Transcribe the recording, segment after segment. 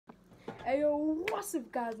Hey yo, what's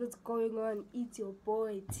up guys, what's going on? It's your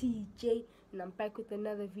boy TJ and I'm back with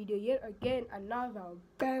another video yet again, another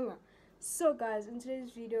banger. So guys, in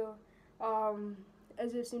today's video,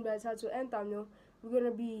 as you've seen by the title and thumbnail, we're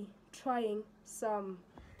gonna be trying some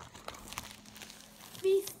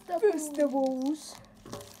FEASTABLES.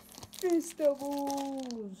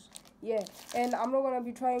 Yeah, and I'm not gonna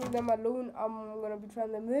be trying them alone. I'm gonna be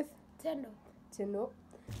trying them with Tendo.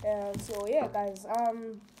 So yeah guys,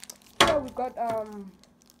 yeah, we got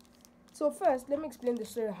so first let me explain the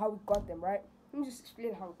story how we got them, right? Let me just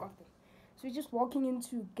explain how we got them. So we're just walking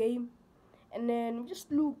into game and then we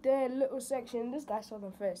just looked at a little section. This guy saw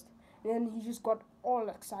them first and then he just got all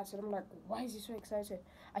excited. I'm like, why is he so excited?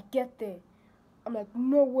 I get there, I'm like,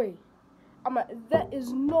 no way. I'm like, there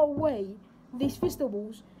is no way these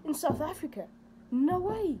FEASTABLEs in South Africa, no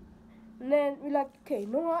way. And then we're like, okay, you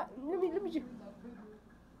know what,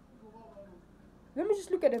 let me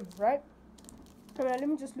just look at him, right? Let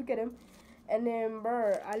me just look at him, and then,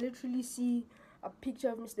 bro, I literally see a picture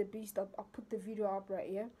of Mr. Beast. I'll put the video up right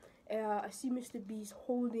here. I see Mr. Beast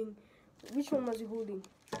holding. Which one was he holding?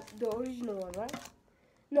 The original one, right?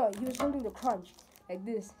 No, he was holding the crunch like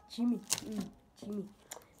this. Jimmy.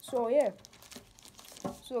 So yeah.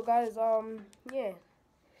 So guys, yeah,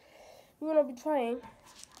 we're gonna be trying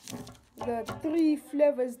the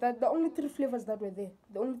only three flavors that were there.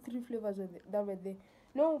 That were there.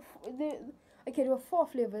 No, okay, there were 4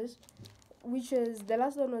 flavors, which is the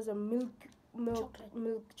last one was a milk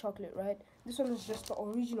chocolate, right? This one is just the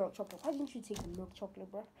original chocolate. Why didn't you take the milk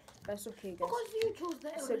chocolate, bro? That's okay, guys. Because you chose the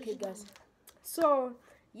original. It's okay, guys. So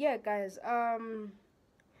yeah, guys,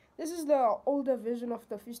 this is the older version of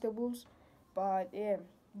the FEASTABLEs, but yeah,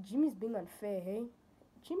 Jimmy's being unfair, hey?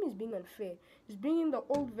 Jimmy's being unfair. He's bringing the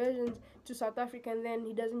old versions to South Africa and then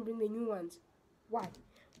he doesn't bring the new ones. Why?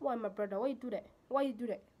 Why, my brother? Why you do that?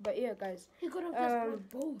 But yeah, guys. He could have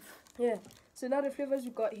just brought both. Yeah. So now the flavors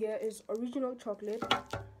we got here is original chocolate,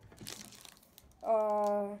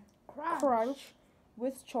 crunch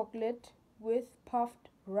with chocolate with puffed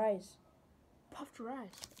rice.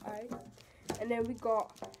 Alright. And then we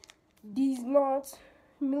got these nuts,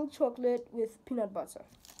 milk chocolate with peanut butter.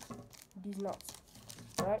 These nuts.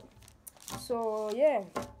 Right, so yeah,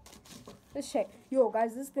 let's check. Yo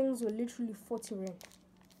guys, these things were literally 40 rand.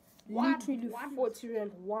 Literally 40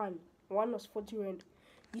 rand. One was 40 rand.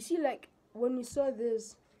 You see, like when we saw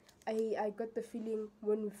this, I got the feeling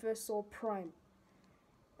when we first saw Prime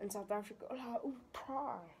in South Africa.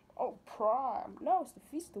 Oh, Prime. No, it's the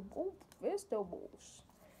FEASTABLEs,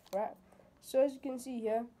 right? So as you can see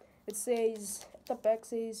here, it says at the back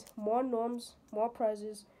says more norms, more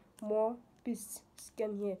prizes, more beasts.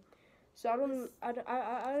 Scan here. So I don't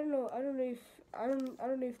know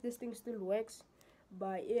if this thing still works,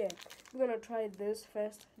 but yeah, we're gonna try this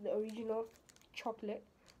first, the original chocolate,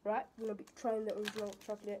 right? We're gonna be trying the original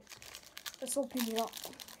chocolate. Let's open it up.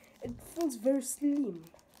 It feels very slim,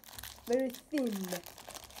 very thin.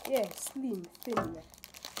 Yeah, slim, thin.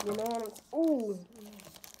 You know what I'm saying? Oh,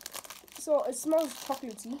 so it smells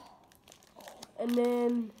chocolatey, and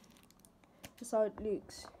then that's how it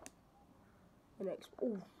looks. Next,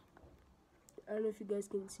 oh, I don't know if you guys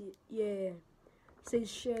can see it. Yeah, it says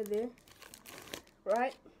share there,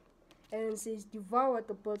 right? And it says devour at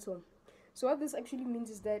the bottom. So what this actually means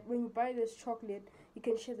is that when you buy this chocolate, you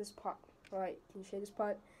can share this part, right? You can share this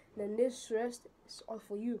part, and then this rest is all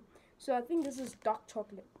for you. So I think this is dark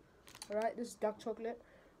chocolate, right? This is dark chocolate.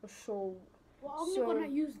 So we're only gonna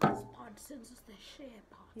use this part since it's the share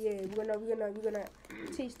part. Yeah, we're gonna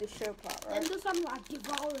taste the share part, right? And this one we are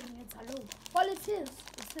devouring it alone. Well, it is.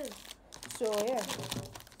 So yeah,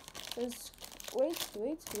 let's wait.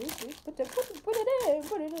 Put it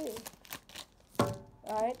in.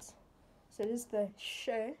 All right. So this is the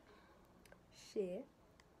share.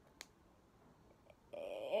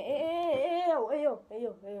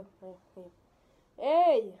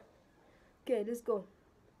 Hey. Okay, let's go.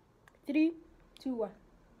 3, 2, 1.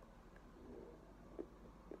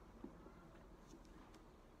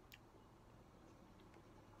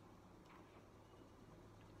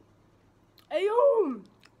 Ayo!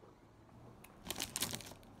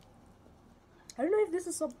 I don't know if this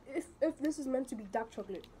is if this is meant to be dark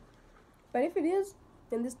chocolate, but if it is,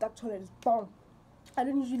 then this dark chocolate is bomb. I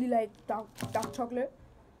don't usually like dark chocolate.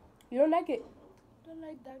 You don't like it? I don't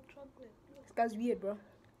like dark chocolate. This guy's weird, bro.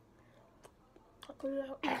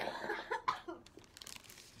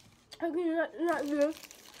 How can you not do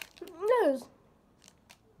this?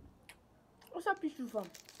 What's that picture from?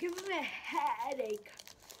 Give me a headache.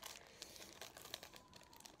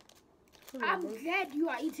 I'm glad you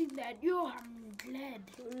are eating that. I'm glad.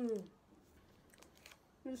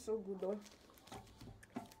 This is so good though.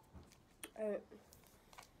 Let's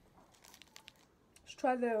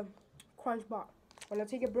try the crunch bar. Wanna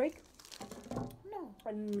take a break? No.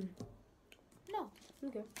 No.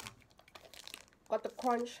 Okay. Got the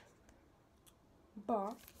crunch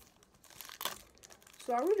bar.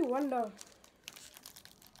 So I really wonder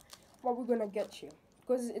what we're gonna get here,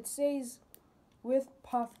 because it says with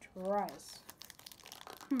puffed rice.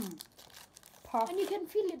 Puffed. And you can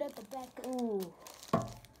feel it at the back. Ooh.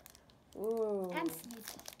 Ooh. And sweet.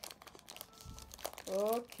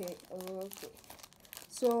 Okay.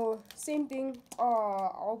 So same thing.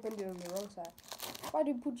 Oh, I opened it on the wrong side. Why do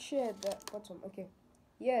you put share at the bottom? Okay.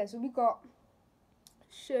 Yeah, so we got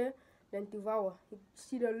share, then devour. You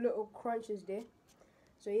see the little crunches there.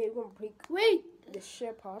 So yeah, we're gonna break the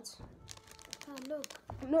share parts. Oh look.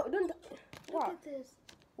 No, don't. Look What? at this.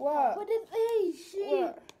 What? What is hey shit?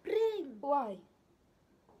 What? Bring. Why?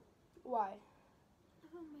 Why?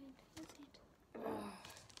 Never mind. That's it.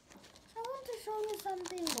 I want to show you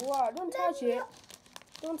something. What? Don't touch it.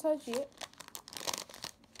 Don't touch it.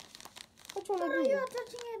 What you wanna No, do? you are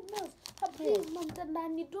touching it, Mom. Please, Mom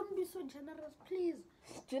Tandani, don't be so generous, please.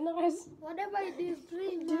 Generous? Whatever it is,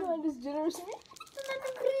 please, Do you Mom. want this generous?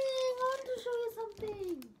 Tandani, please, I want to show you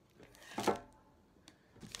something.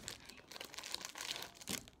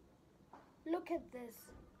 Look at this.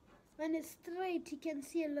 When it's straight, you can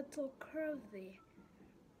see a little curve there.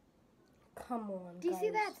 Come on, Do you see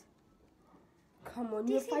that? Come on,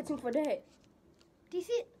 Do you you're see- fighting for that. Do you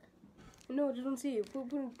see it? No, they don't see it. Put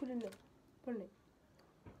it in there. Put it in there.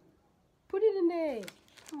 Put it in there.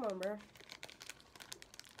 Come on, bro.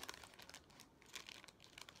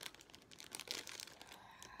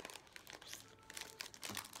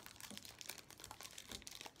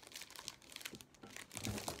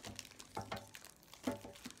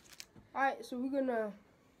 Alright, so we're gonna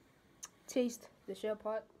taste the shell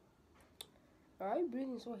part. Why are you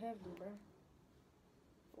breathing so heavily, bro?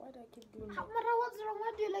 Why do I keep doing that? Mara, what's wrong?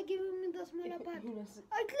 Why do you like giving me the smaller part? Yes.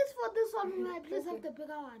 At least for this one, at least have the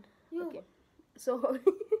bigger one. You. Okay. So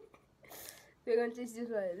we're gonna taste this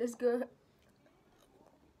one. Let's go.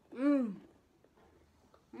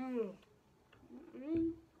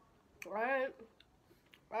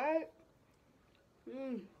 Alright.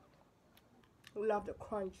 Love the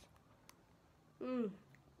crunch. This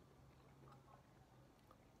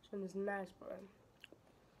one is nice, bro.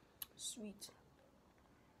 Sweet.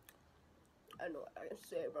 I know what I can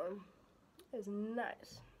say, bro. It's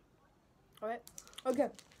nice. Alright. Okay.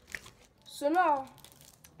 So now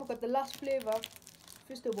we got the last flavor,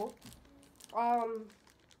 FEASTABLE.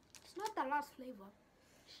 It's not the last flavor.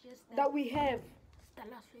 It's just That we have. It's the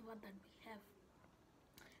last flavor that we have.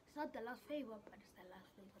 It's not the last flavor, but it's the last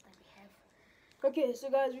flavor that we have. Okay, so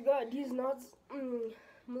guys, we got these nuts,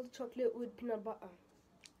 milk chocolate with peanut butter.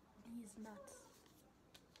 These nuts.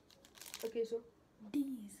 Okay, so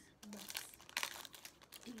These nuts.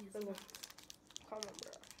 These okay. nuts. Come on,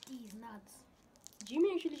 bro. These nuts. Jimmy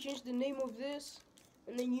actually changed the name of this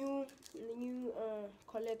in the new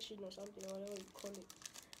collection or something, or whatever you call it.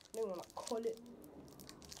 I don't wanna call it.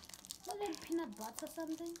 Not like peanut butter or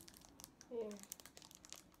something? Yeah.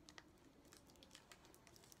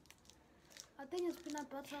 I think it's peanut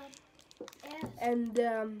butter. Yes. And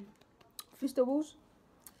FEASTABLES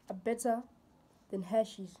are better than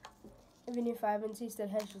Hershey's. Even if I haven't tasted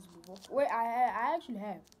Hershey's before. Wait, I actually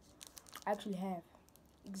have.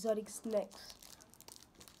 Exotic snacks.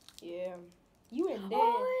 Yeah. You in there.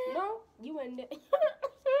 Oh, No, you in there.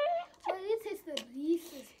 Well, it tastes the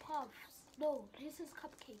Reese's Puffs. No, Reese's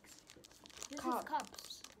Cupcakes. Reese's Cup.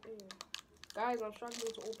 Cups. Yeah. Guys, I'm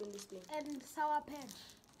struggling to open this thing. And Sour Patch.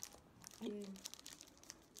 Yeah.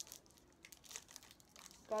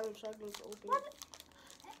 Guys, I'm struggling to open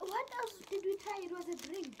What else did we try? It was a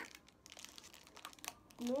drink.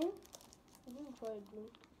 it. No? I didn't try it, no.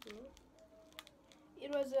 No. It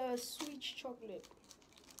was a sweet chocolate.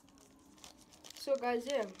 So guys,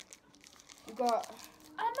 yeah. We got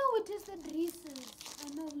I know we tasted Reese's.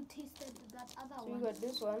 I know we tasted that other so we one. got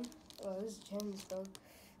this one. Oh, this is jam stuff.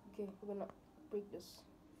 Okay, we're gonna break this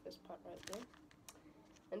first part right there.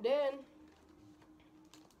 And then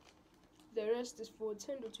the rest is for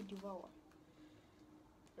Tendo to devour.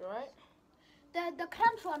 Alright? The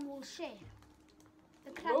crunch one will share.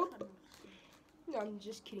 The crunch Nope. one will No, I'm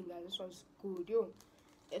just kidding, guys. This one's good, yo.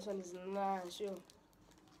 This one is nice, yo.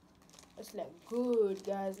 It's like good,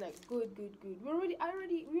 guys. Like good. We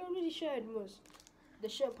already shared most the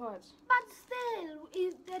share parts. But still,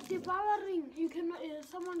 if they're devouring, you cannot.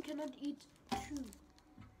 Someone cannot eat two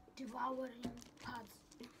devouring parts.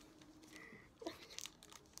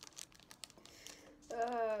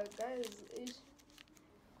 Guys,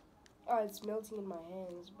 Oh, it's melting in my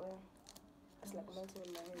hands, bro. It's like melting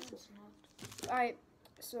in my hands. No, it's not. Alright,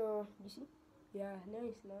 so you see? Yeah, no,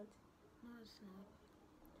 it's not. No, it's not.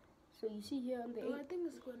 So you see here on the No, I 8. think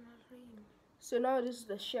it's gonna rain. So now this is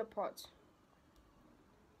the share part.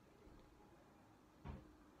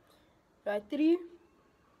 Right, 3,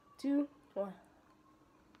 2, 1.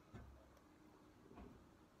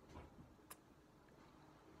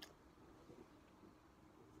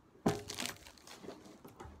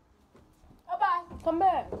 Bye. Come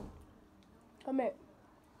back. Come back.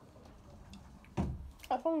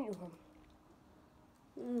 I found you.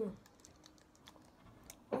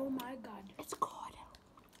 Oh my god. It's good.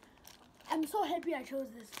 I'm so happy I chose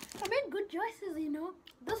this. I made good choices, you know.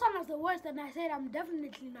 This one was the worst, and I said I'm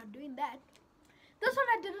definitely not doing that. This one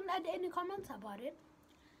I didn't add any comments about it.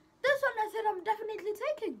 This one I said I'm definitely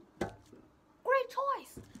taking. Great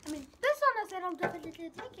choice. I mean, this one I said I'm definitely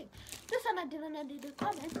taking. This one I didn't add any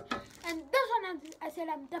comments. And this one I said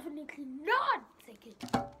I'm definitely not taking.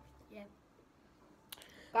 Yeah.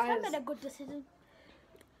 Guys, I made a good decision.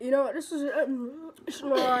 you know, this is it's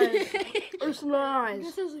nice. It's nice.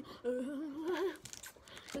 This is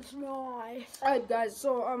it's nice. Alright, guys.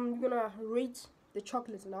 So I'm gonna rate the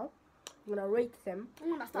chocolates now. I'm gonna rate them. I'm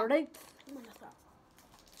gonna stop. Rate. I'm gonna stop.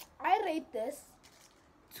 I rate this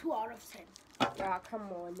 2 out of 10. Yeah, come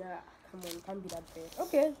on. Yeah, come on. Can't be that bad.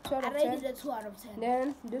 Okay, 2 out I of rated 10. it 2 out of 10.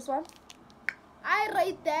 Then this one. I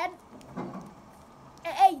rate that 8.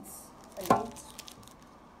 An 8.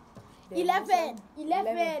 Then 11. this one.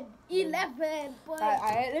 11. 11. Boy.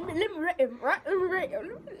 Let me rate him. Right? Let me rate. Let me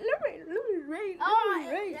rate.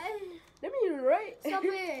 Let me rate. Stop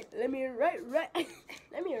it. Let me rate.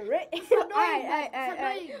 Let me rate. It's annoying, Aight. it's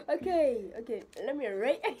annoying. Okay. Let me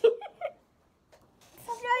rate.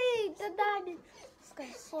 Stop lying. This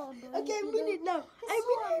guy's so annoying. Okay, I mean it now.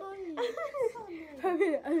 I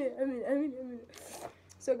mean.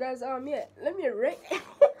 So guys, yeah, let me rate.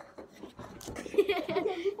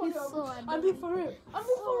 He's so annoying. I'm being for real.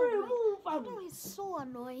 Move. He's so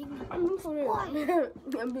annoying. I'm being for real. Why?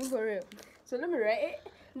 I'm being for real. So let me rate it.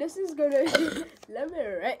 This is gonna. Let me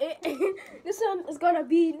rate it. This one is gonna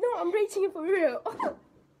be. No, I'm rating it for real.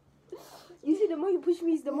 You see, the more you push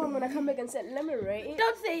me, is the more when I come back and say, let me rate it.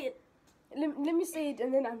 Don't say it. Let me say it,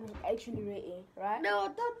 and then I'm actually rating, right? No,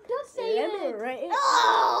 don't say Let it. me rate it.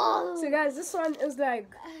 Oh. So guys, this one is like.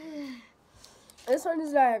 An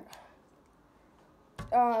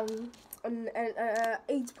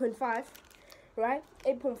 8.5, right?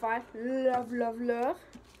 8.5. Love.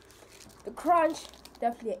 The crunch,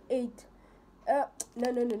 definitely an 8.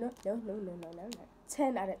 No.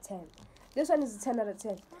 10 out of 10. This one is a 10 out of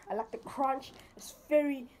 10. I like the crunch. It's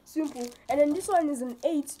very simple. And then this one is an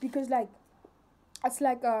 8 because like it's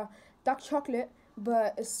like a dark chocolate,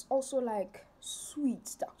 but it's also like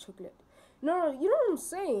sweet dark chocolate. No, you know what I'm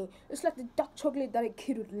saying? It's like the dark chocolate that a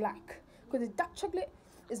kid would like. Because the dark chocolate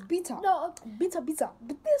is bitter. No. Bitter.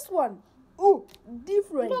 But this one, oh,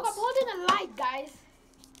 different. Look, I'm holding a light, guys.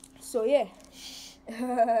 So yeah.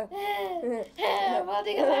 I'm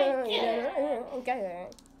holding a light. Okay.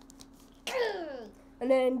 And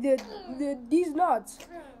then these nuts.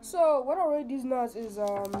 So what I rate these nuts is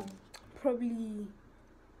probably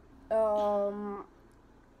 8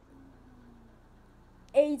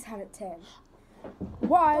 out of 10.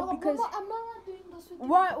 Why? No, Because I'm not doing this with you.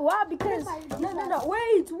 why? Because Yes, no.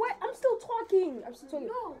 Wait. I'm still talking.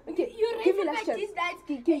 No. Okay. You Give me rated last like chance. these nights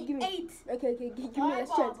Give me. 8. Okay. Give me Why,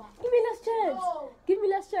 last chance. Baba? Give me last chance. No. Give me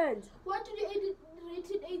last chance. Why did you rate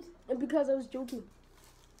it 8? And because I was joking.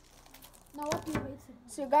 Now what do you rate it?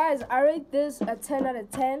 So guys, I rate this a 10 out of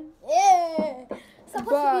 10. Yeah. Supposed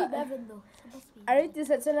But to be 11 though. Supposed to be I rate this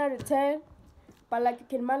a 10 out of 10. But like you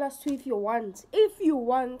can manage to if you want. If you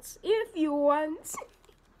want.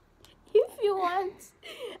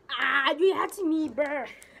 You had to me, bruh.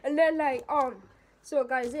 And then like so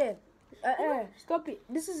guys, yeah. Stop it.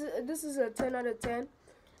 This is a 10 out of 10.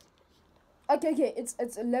 Okay, it's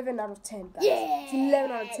 11 out of 10, guys. Yeah. It's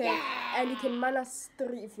 11 out of 10. Yeah. And you can minus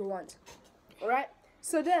 3 if you want. Alright?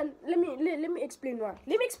 So then let me explain why.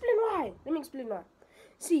 Let me explain why.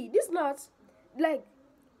 See, these nuts, like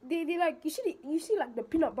they like you see like the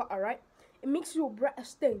peanut butter, right? It makes your breath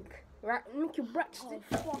stink, right? It makes your breath stink.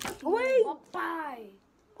 Wait. Bye.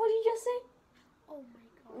 What did you just say? Oh my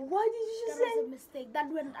god. What did you just That was say? a mistake. That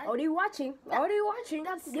went. Are they watching? Are they watching?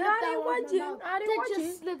 That slipped Yeah, out they of my watching. mouth. Are they That watching?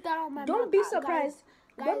 just slipped out of my mouth. Don't be Guys, surprised.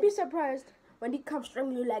 guys. Don't be surprised when they come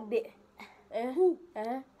strongly like that. Who?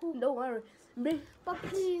 Don't worry. Bring. But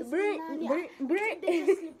please, Bring. Nani, they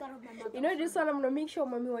just slipped out of my mouth. You know this one. I'm gonna make sure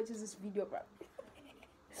mommy watches this video, bro.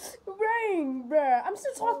 Bring, bruh. I'm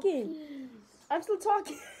still talking. Please. I'm still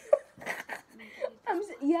talking.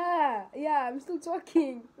 I'm still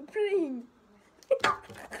talking. Praying.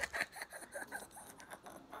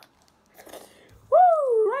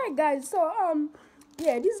 Woo! Right, guys. So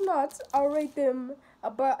yeah, these nuts, I'll rate them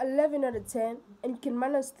about 11 out of 10, and you can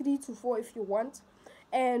minus 3 to 4 if you want.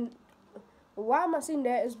 And why am I saying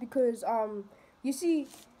that is because you see,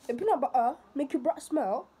 the peanut butter make your breath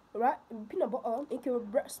smell, right? Peanut butter make your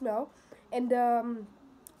breath smell, and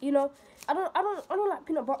you know, I don't like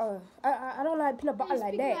peanut butter. I don't like peanut butter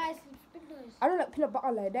like that. I don't like peanut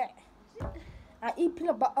butter like that. I eat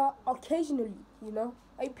peanut butter occasionally, you know.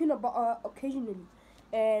 I eat peanut butter occasionally,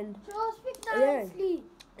 and So speak nicely.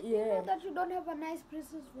 yeah. You know that you don't have a nice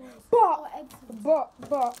princess voice.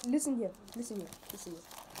 But listen here.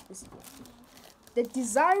 The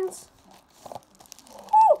designs.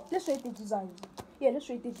 Oh, let's rate the designs. Yeah, let's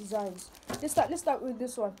rate the designs. Let's start with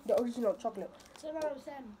this one, the original chocolate. 10 out of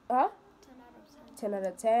 10. Huh? 10 out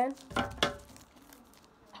of 10. 10 out of 10.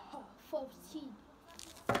 14.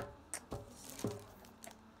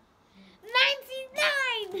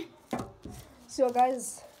 99. So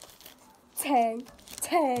guys, 10.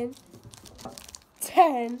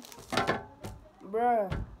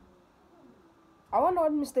 Bruh. I wonder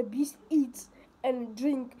what Mr. Beast eats and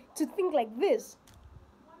drink to think like this.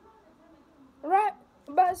 Right?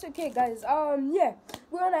 But it's okay, guys. Yeah,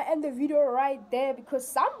 we're gonna end the video right there because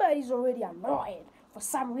somebody's already annoyed for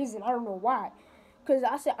some reason. I don't know why. Because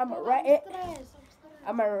I said I'm gonna write it.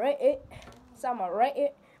 So I'm gonna write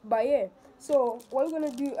it. But yeah, so what we're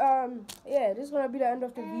gonna do, yeah, this is gonna be the end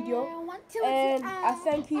of the video. And I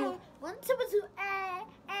thank you. 1, 2, 2,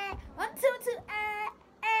 1, 2, 2,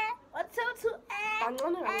 1, 2, 2, 1, 2,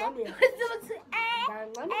 2,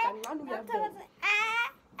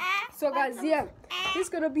 So guys, yeah, this is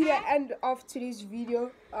gonna be the end of today's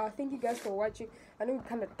video. Thank you guys for watching. I know we're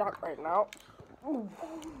kind of dark right now. Ooh.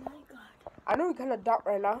 Oh my god. I know we're kind of dark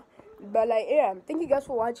right now, but like, yeah, thank you guys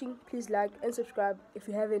for watching. Please like and subscribe if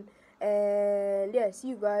you haven't, and yeah, see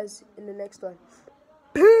you guys in the next one.